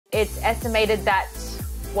It's estimated that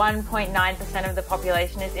 1.9% of the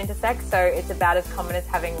population is intersex, so it's about as common as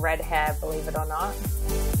having red hair, believe it or not.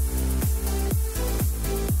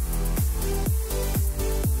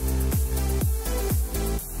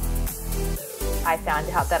 I found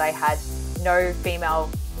out that I had no female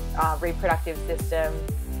reproductive system,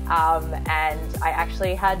 and I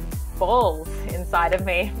actually had balls inside of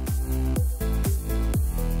me.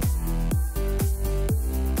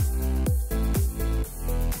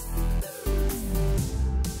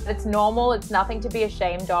 It's normal, it's nothing to be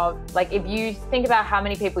ashamed of. Like, if you think about how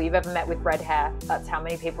many people you've ever met with red hair, that's how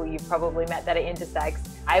many people you've probably met that are intersex.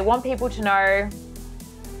 I want people to know,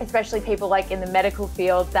 especially people like in the medical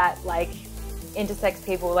field, that like intersex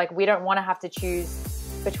people, like we don't want to have to choose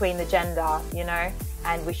between the gender, you know,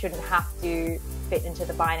 and we shouldn't have to fit into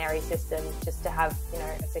the binary system just to have, you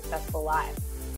know, a successful life.